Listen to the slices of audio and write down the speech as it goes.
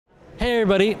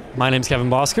everybody, my name's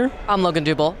Kevin Baskar. I'm Logan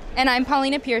Dubel. And I'm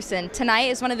Paulina Pearson. Tonight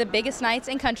is one of the biggest nights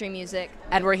in country music.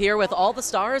 And we're here with all the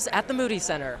stars at the Moody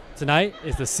Center. Tonight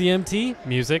is the CMT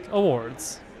Music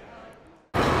Awards.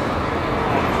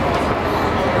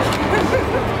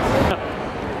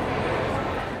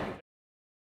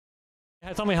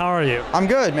 Tell me, how are you? I'm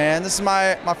good, man. This is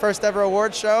my first ever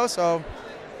award show, so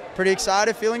pretty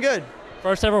excited, feeling good.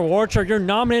 First ever award show. You're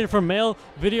nominated for Male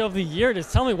Video of the Year.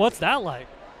 Just tell me, what's that like?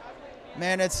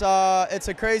 Man, it's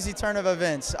a crazy turn of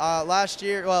events. Last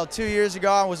year, well, 2 years ago,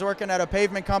 I was working at a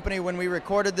pavement company when we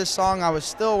recorded this song. I was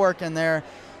still working there,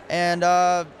 and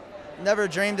never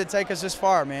dreamed it'd take us this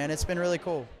far, man. It's been really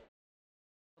cool.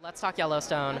 Let's talk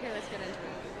Yellowstone. Okay, let's get into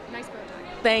it. Nice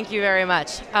project. Thank you very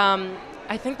much.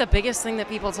 I think the biggest thing that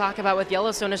people talk about with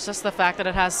Yellowstone is just the fact that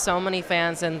it has so many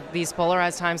fans in these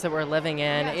polarized times that we're living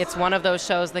in. Yes. It's one of those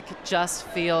shows that just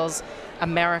feels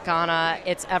Americana.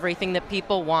 It's everything that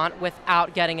people want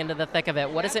without getting into the thick of it.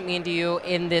 What does it mean to you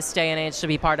in this day and age to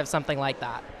be part of something like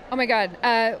that? Oh my God.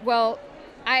 Well,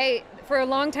 for a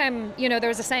long time, there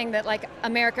was a saying that like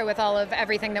America, with all of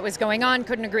everything that was going on,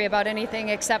 couldn't agree about anything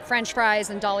except French fries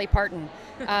and Dolly Parton.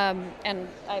 And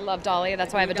I love Dolly.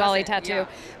 That's why I have a Dolly tattoo. Yeah.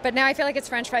 But now I feel like it's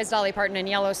French fries, Dolly Parton, and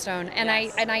Yellowstone. And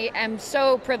Yes. I am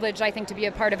so privileged, I think, to be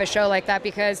a part of a show like that,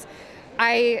 because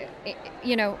I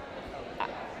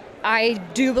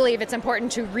do believe it's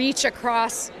important to reach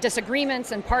across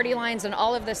disagreements and party lines and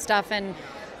all of this stuff and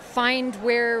find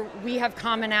where we have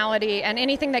commonality, and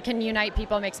anything that can unite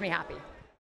people makes me happy.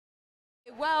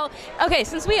 Well, okay,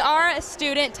 since we are a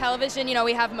student television,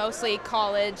 we have mostly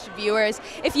college viewers.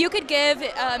 If you could give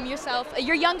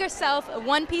your younger self,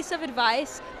 one piece of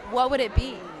advice, what would it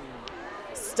be?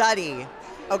 Study.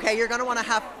 Okay, you're going to want to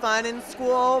have fun in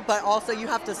school, but also you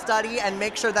have to study and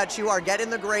make sure that you are getting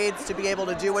the grades to be able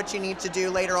to do what you need to do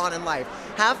later on in life.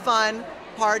 Have fun,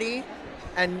 party,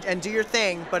 and do your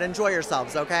thing, but enjoy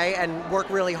yourselves, okay? And work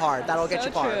really hard. That'll get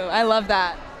you far. So true. I love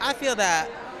that. I feel that.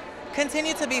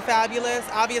 Continue to be fabulous.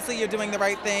 Obviously, you're doing the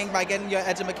right thing by getting your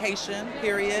education,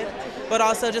 period. But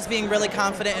also just being really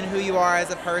confident in who you are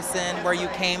as a person, where you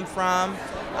came from,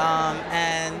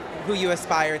 and who you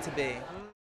aspire to be.